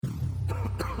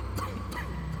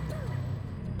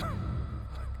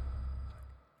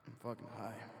fucking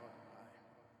high.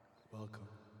 Welcome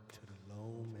to the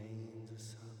Low Mains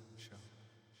Asylum Show.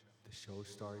 The show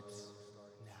starts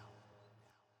now.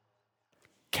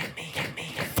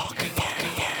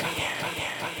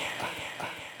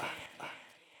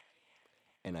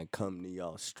 And I come to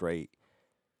y'all straight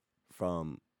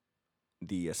from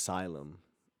the asylum,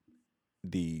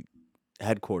 the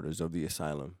headquarters of the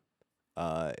asylum.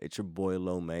 It's your boy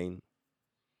Low Main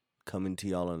coming to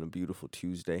y'all on a beautiful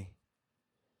Tuesday.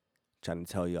 Trying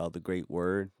to tell y'all the great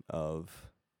word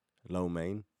of Low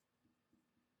Main.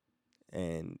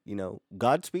 And,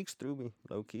 God speaks through me,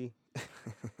 low key.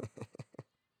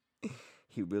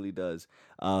 He really does.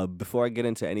 Before I get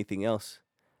into anything else,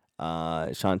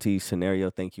 Shanti Scenario,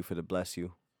 thank you for the bless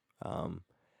you. Um,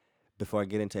 Before I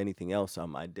get into anything else,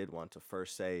 I did want to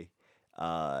first say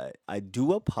I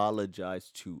do apologize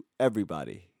to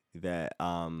everybody that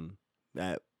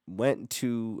went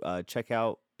to check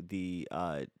out the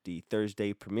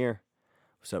Thursday premiere.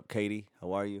 What's up, Katie?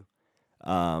 How are you?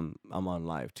 I'm on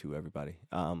live too, everybody.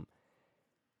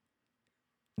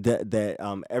 That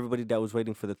everybody that was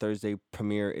waiting for the Thursday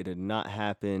premiere, it did not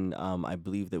happen. I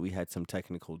believe that we had some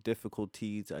technical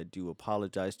difficulties. I do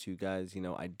apologize to you guys.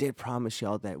 I did promise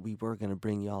y'all that we were gonna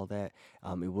bring y'all that.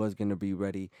 It was gonna be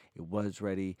ready. It was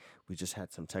ready. We just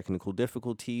had some technical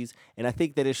difficulties, and I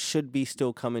think that it should be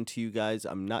still coming to you guys.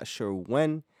 I'm not sure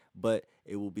when, but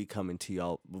it will be coming to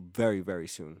y'all very, very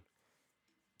soon.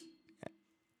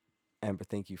 Amber,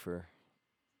 thank you for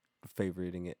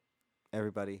favoriting it.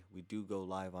 Everybody, we do go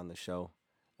live on the show.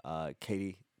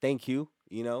 Katie, thank you.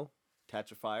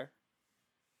 Tatcha fire,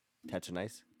 Tatcha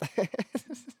nice.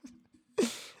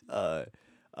 uh,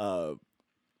 uh,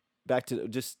 Back to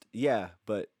just yeah,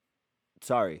 but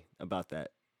sorry about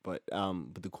that. But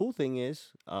the cool thing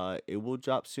is, it will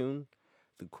drop soon.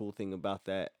 The cool thing about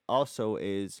that also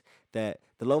is that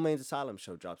the Low Mains Asylum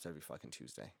show drops every fucking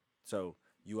Tuesday. So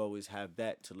you always have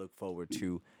that to look forward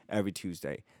to every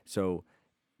Tuesday. So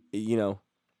you know,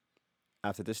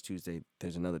 after this Tuesday,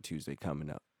 there's another Tuesday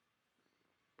coming up.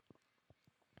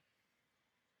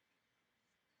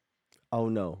 Oh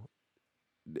no,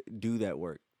 do that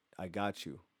work. I got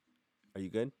you. Are you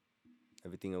good?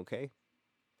 Everything okay?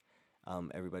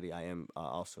 Everybody, I am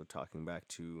also talking back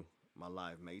to my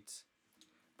live mates.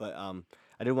 But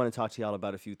I did want to talk to y'all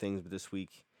about a few things this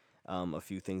week. A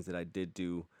few things that I did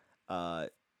do. Uh,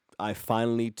 I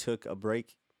finally took a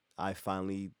break. I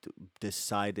finally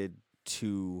decided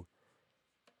to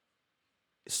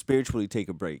spiritually take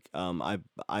a break.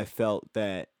 I felt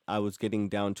that I was getting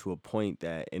down to a point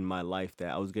that in my life that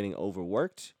I was getting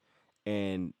overworked,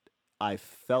 and I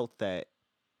felt that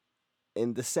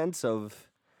in the sense of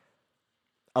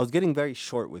I was getting very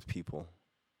short with people,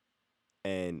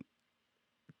 and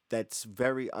that's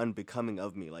very unbecoming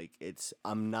of me. Like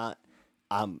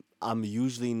I'm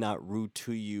usually not rude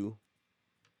to you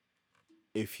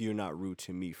if you're not rude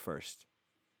to me first.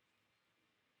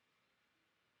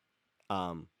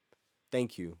 Um,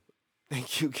 Thank you,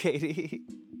 thank you, Katie.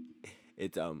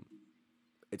 it's um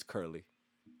it's curly.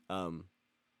 Um,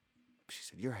 she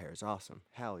said your hair is awesome.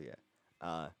 Hell yeah.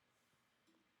 Uh,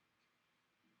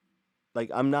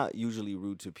 like I'm not usually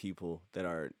rude to people that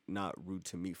are not rude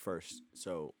to me first.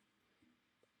 So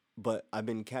but I've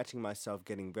been catching myself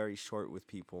getting very short with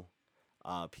people.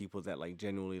 People that like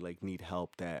genuinely like need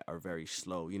help that are very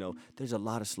slow. There's a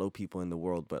lot of slow people in the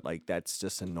world, but like that's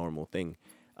just a normal thing.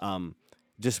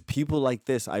 Just people like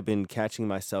this, I've been catching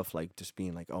myself like just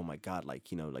being like, oh my god, like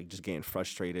like just getting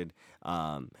frustrated,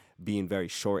 being very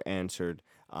short answered,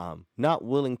 not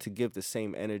willing to give the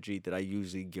same energy that I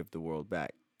usually give the world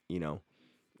back. You know,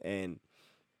 and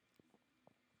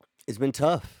it's been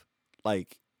tough.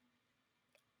 Like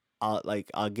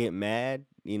I'll get mad,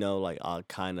 like I'll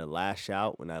kind of lash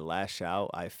out. When I lash out,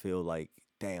 I feel like,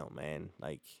 damn, man,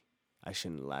 like I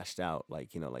shouldn't have lashed out. Like,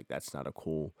 like that's not a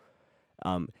cool.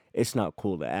 It's not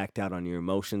cool to act out on your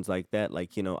emotions like that.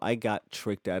 Like, I got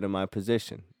tricked out of my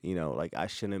position. Like I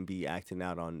shouldn't be acting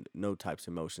out on no types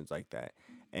of emotions like that.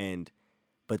 And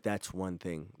but that's one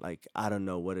thing. Like I don't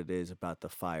know what it is about the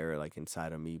fire like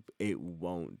inside of me. It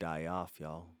won't die off,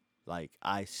 y'all. Like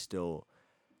I still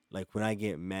like when I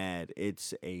get mad,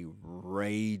 it's a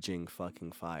raging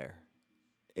fucking fire.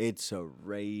 It's a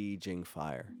raging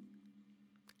fire.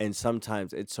 And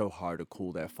sometimes it's so hard to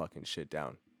cool that fucking shit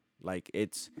down. Like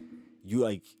it's you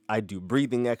like I do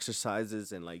breathing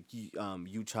exercises and like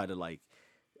you try to like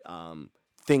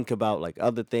think about like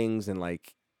other things and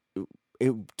like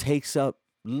it takes up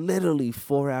literally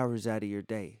 4 hours out of your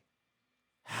day.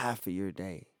 Half of your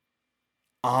day.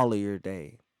 All of your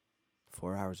day.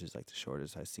 4 hours is like the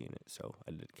shortest I've seen it, so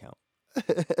I did count.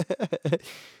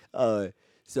 uh,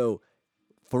 So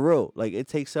for real, like it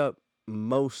takes up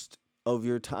most of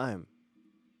your time.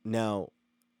 Now,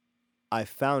 I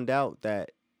found out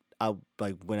that I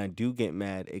like when I do get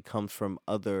mad, it comes from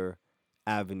other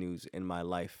avenues in my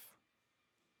life.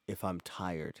 If I'm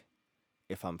tired,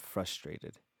 if I'm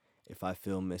frustrated, if I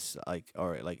feel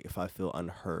or like if I feel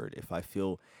unheard, if I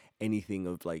feel anything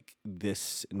of like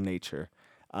this nature,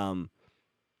 um,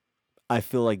 I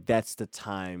feel like that's the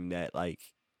time that like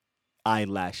I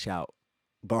lash out.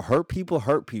 But hurt people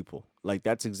hurt people. Like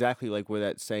that's exactly like where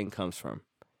that saying comes from.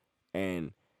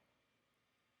 And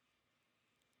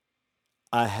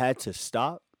I had to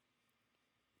stop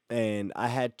and I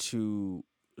had to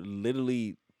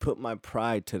literally put my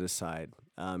pride to the side.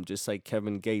 Just like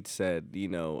Kevin Gates said,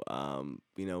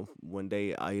 one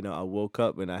day I woke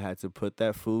up and I had to put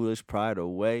that foolish pride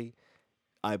away.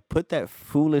 I put that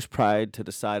foolish pride to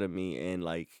the side of me and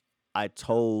like I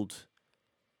told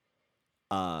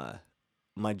uh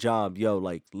my job, yo,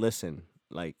 like listen,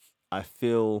 like I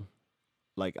feel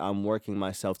like I'm working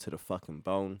myself to the fucking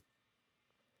bone.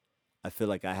 I feel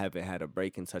like I haven't had a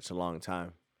break in such a long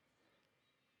time.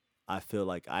 I feel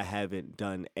like I haven't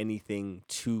done anything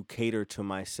to cater to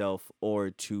myself or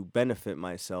to benefit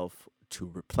myself,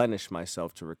 to replenish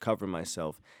myself, to recover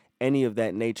myself, any of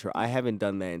that nature. I haven't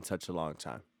done that in such a long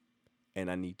time,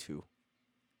 and I need to.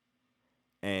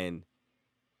 And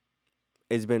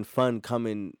it's been fun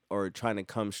coming or trying to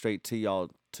come straight to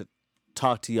y'all to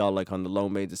talk to y'all like on the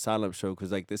Lone Major Silent Show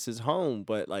because like this is home,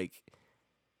 but like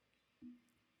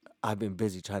I've been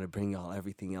busy trying to bring y'all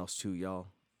everything else too, y'all.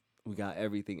 We got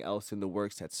everything else in the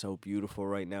works that's so beautiful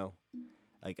right now.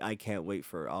 Like I can't wait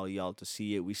for all y'all to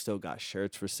see it. We still got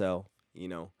shirts for sale, you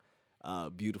know.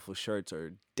 Beautiful shirts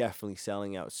are definitely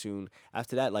selling out soon.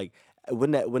 After that, like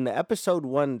when the episode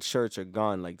 1 shirts are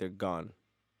gone, like they're gone.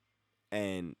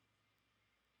 And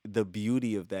the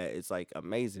beauty of that is like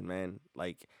amazing, man.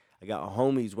 Like I got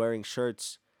homies wearing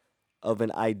shirts of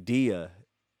an idea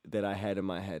that I had in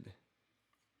my head.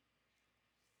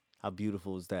 How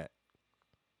beautiful is that?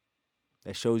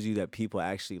 That shows you that people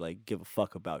actually like give a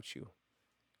fuck about you.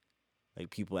 Like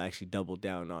people actually double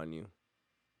down on you.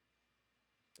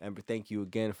 Amber, thank you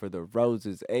again for the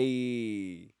roses.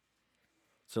 Ayy.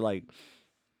 So like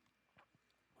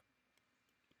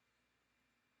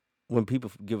when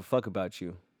people give a fuck about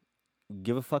you,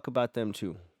 give a fuck about them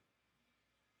too.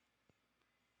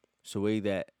 So the way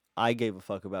that I gave a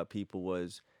fuck about people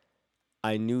was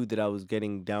I knew that I was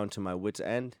getting down to my wits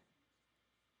end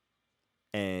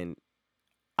and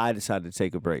I decided to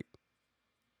take a break.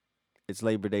 It's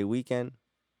Labor Day weekend.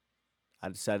 I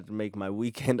decided to make my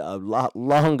weekend a lot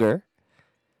longer,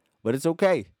 but it's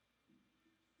okay.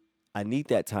 I need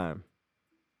that time.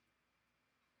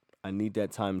 I need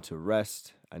that time to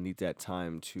rest. I need that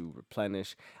time to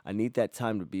replenish. I need that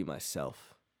time to be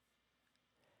myself.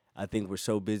 I think we're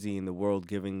so busy in the world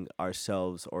giving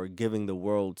ourselves or giving the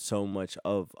world so much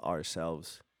of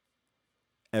ourselves.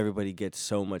 Everybody gets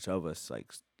so much of us.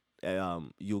 Like,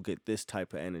 you'll get this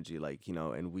type of energy, like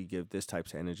and we give this type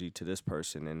of energy to this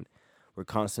person, and we're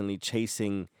constantly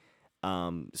chasing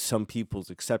some people's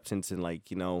acceptance and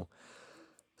we're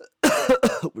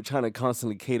trying to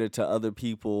constantly cater to other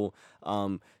people,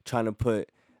 trying to put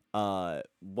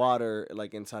water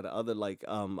like inside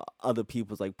of other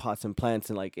people's like pots and plants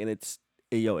and like and it's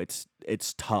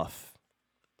tough.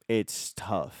 It's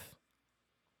tough.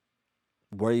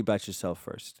 Worry about yourself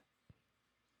first.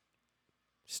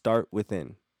 Start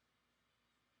within.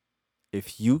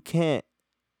 If you can't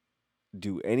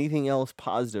do anything else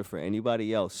positive for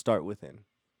anybody else, start within.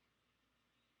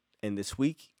 And this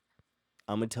week,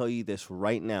 I'm gonna tell you this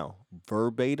right now,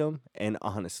 verbatim and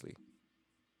honestly.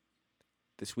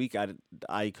 This week,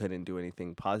 I couldn't do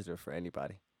anything positive for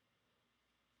anybody.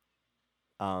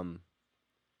 Um,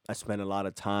 I spent a lot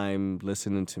of time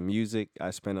listening to music.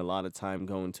 I spent a lot of time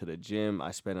going to the gym.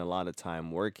 I spent a lot of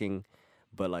time working.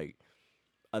 But like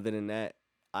other than that,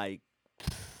 I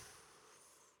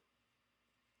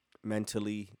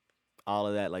mentally all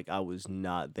of that like I was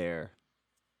not there.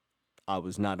 I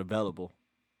was not available.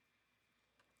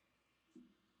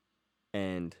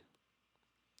 And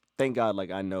thank God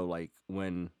like I know like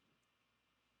when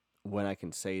I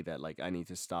can say that like I need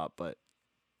to stop, but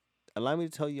allow me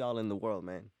to tell you all in the world,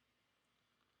 man.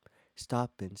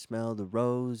 Stop and smell the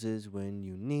roses when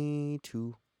you need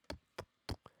to.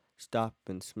 Stop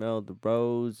and smell the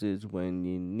roses when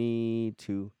you need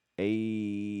to.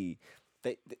 Hey,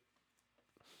 they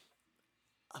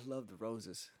I love the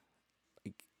roses.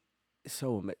 Like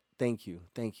thank you,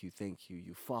 thank you, thank you.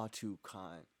 You far too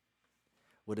kind.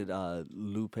 What did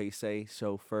Lupe say?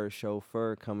 Chauffeur,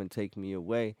 chauffeur, come and take me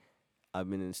away. I've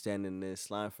been standing in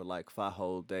this line for like 5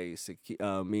 whole days.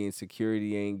 Me and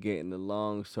security ain't getting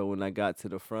along. So when I got to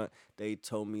the front, they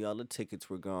told me all the tickets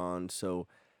were gone. So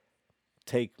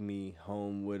take me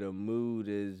home with a mood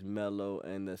is mellow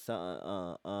and the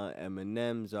sun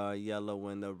M&Ms are yellow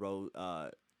and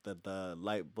the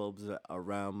light bulbs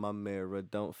around my mirror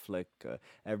don't flicker.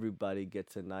 Everybody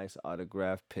gets a nice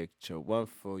autograph picture. One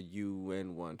for you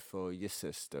and one for your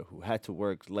sister who had to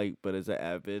work late but is an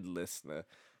avid listener.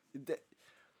 That,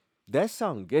 that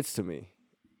song gets to me.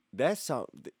 That song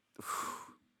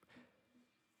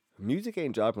music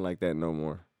ain't dropping like that no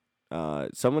more.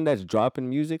 Someone that's dropping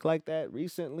music like that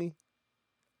recently.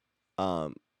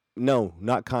 Um, no,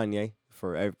 not Kanye.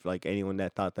 For like anyone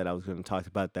that thought that I was going to talk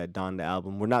about that Donda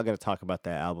album, we're not going to talk about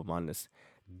that album on this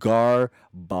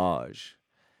garbage.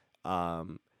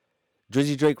 Um,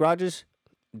 Drizzy Drake Rogers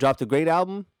dropped a great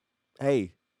album.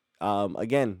 Hey,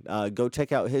 again, go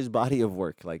check out his body of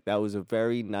work. Like that was a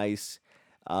very nice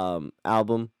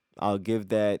album. I'll give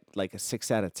that like a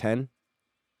 6 out of 10.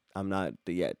 I'm not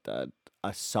yet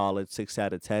a solid 6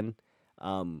 out of 10.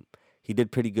 Um, he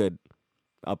did pretty good.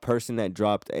 A person that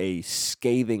dropped a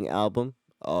scathing album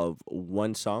of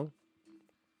one song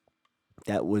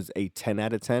that was a 10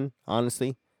 out of 10,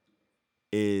 honestly,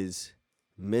 is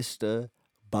Mr.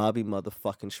 Bobby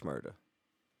motherfucking Schmurder.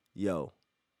 Yo,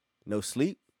 no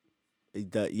sleep.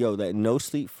 That no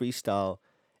sleep freestyle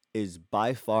is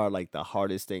by far like the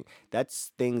hardest thing.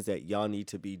 That's things that y'all need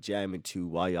to be jamming to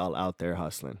while y'all out there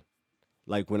hustling.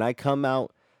 Like when I come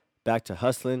out back to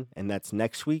hustling, and that's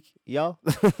next week, y'all.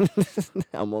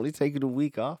 I'm only taking a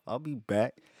week off. I'll be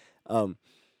back. Um,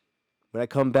 when I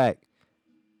come back,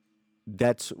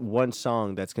 that's one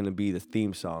song that's gonna be the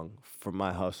theme song for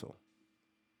my hustle.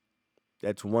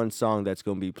 That's one song that's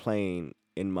gonna be playing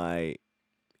in my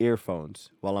earphones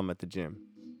while I'm at the gym.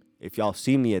 If y'all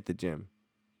see me at the gym,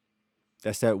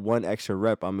 that's that one extra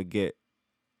rep I'm gonna get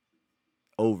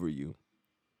over you.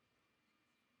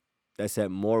 That's that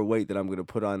more weight that I'm gonna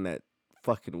put on that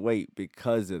fucking weight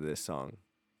because of this song.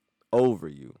 Over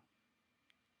you.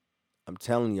 I'm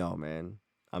telling y'all, man.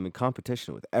 I'm in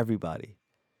competition with everybody.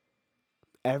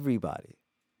 Everybody.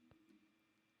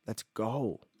 Let's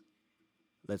go.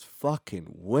 Let's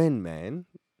fucking win, man.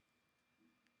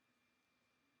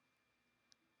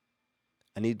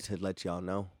 I need to let y'all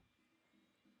know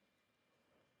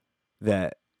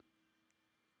that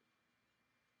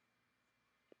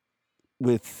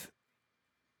with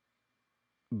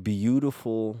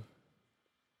beautiful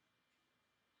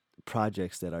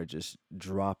projects that are just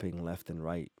dropping left and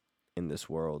right in this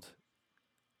world,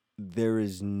 there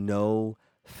is no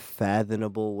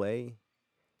fathomable way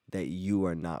that you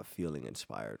are not feeling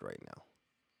inspired right now.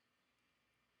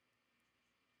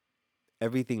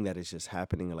 Everything that is just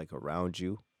happening like around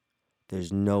you,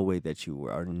 there's no way that you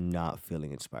are not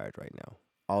feeling inspired right now.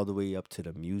 All the way up to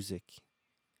the music,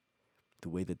 the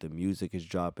way that the music is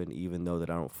dropping, even though that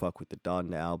I don't fuck with the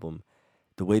Donda album,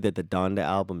 the way that the Donda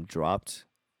album dropped,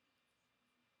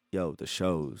 yo, the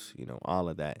shows, all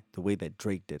of that, the way that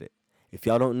Drake did it. If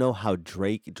y'all don't know how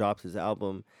Drake drops his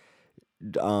album,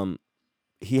 um,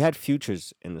 he had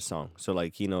futures in the song. So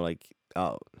like, he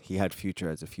had Future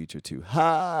as a future too.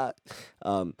 Ha!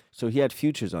 So he had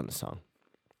futures on the song.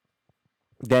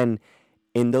 Then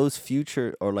in those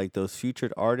future or like those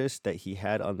featured artists that he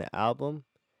had on the album,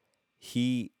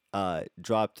 he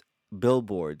dropped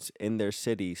billboards in their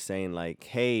city saying like,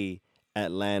 "Hey,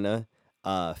 Atlanta,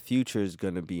 Future's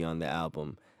gonna be on the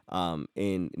album."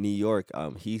 In New York,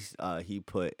 he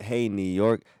put, "Hey, New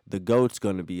York, the Goat's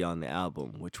gonna be on the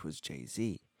album," which was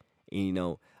Jay-Z.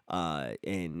 In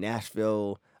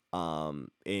Nashville,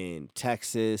 in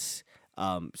Texas,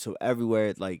 so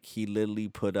everywhere, like he literally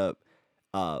put up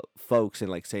folks and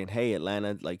like saying, "Hey,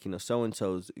 Atlanta, like so and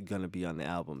so's gonna be on the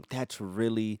album." That's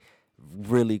really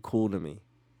really cool to me.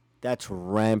 That's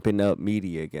ramping up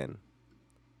media again.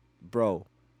 Bro,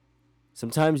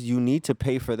 sometimes you need to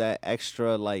pay for that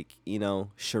extra, like,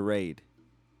 charade.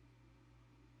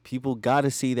 People got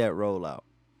to see that rollout.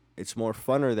 It's more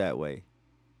funner that way.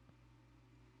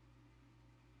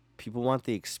 People want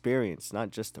the experience, not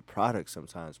just the product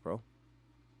sometimes, bro.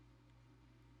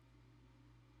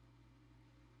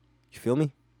 You feel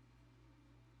me?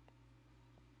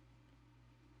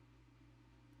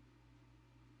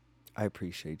 I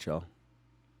appreciate y'all.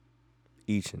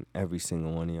 Each and every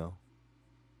single one of y'all.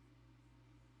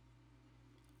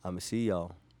 I'm going to see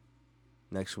y'all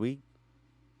next week.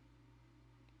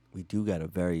 We do got a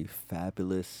very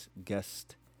fabulous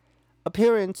guest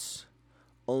appearance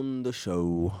on the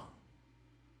show.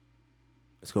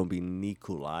 It's going to be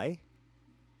Nikolai.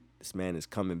 This man is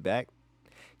coming back.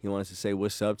 He wants to say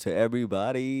what's up to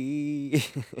everybody.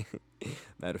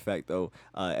 Matter of fact, though,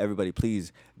 everybody,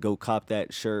 please go cop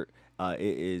that shirt. It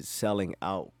is selling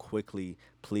out quickly.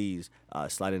 Please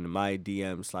slide into my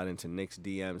DMs, slide into Nick's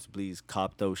DMs. Please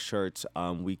cop those shirts.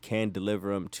 We can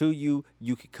deliver them to you.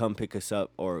 You can come pick us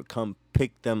up or come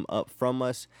pick them up from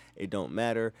us. It don't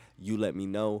matter. You let me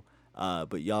know.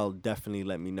 But y'all definitely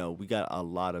let me know. We got a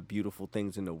lot of beautiful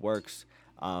things in the works.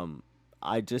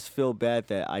 I just feel bad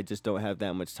that I just don't have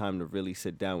that much time to really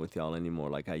sit down with y'all anymore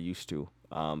like I used to.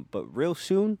 But real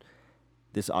soon,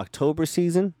 this October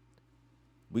season,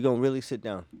 we gonna really sit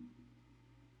down.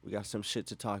 We got some shit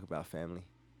to talk about, family.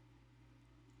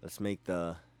 Let's make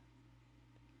the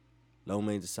Low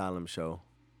Main's Asylum show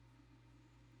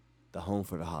the home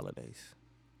for the holidays.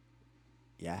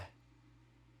 Yeah.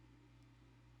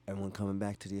 Everyone coming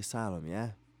back to the asylum, yeah?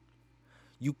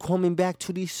 You coming back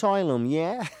to the asylum,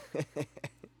 yeah?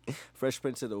 Fresh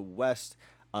Prince of the West,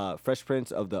 Fresh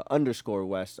Prince of the underscore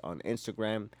West on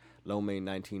Instagram, Lomain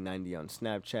 1990 on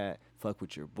Snapchat. Fuck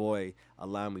with your boy.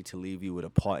 Allow me to leave you with a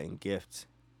parting gift.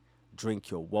 Drink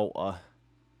your water.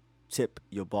 Tip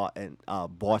your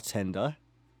bartender.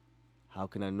 How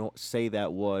can I not say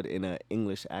that word in an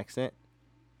English accent?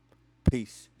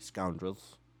 Peace,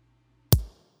 scoundrels.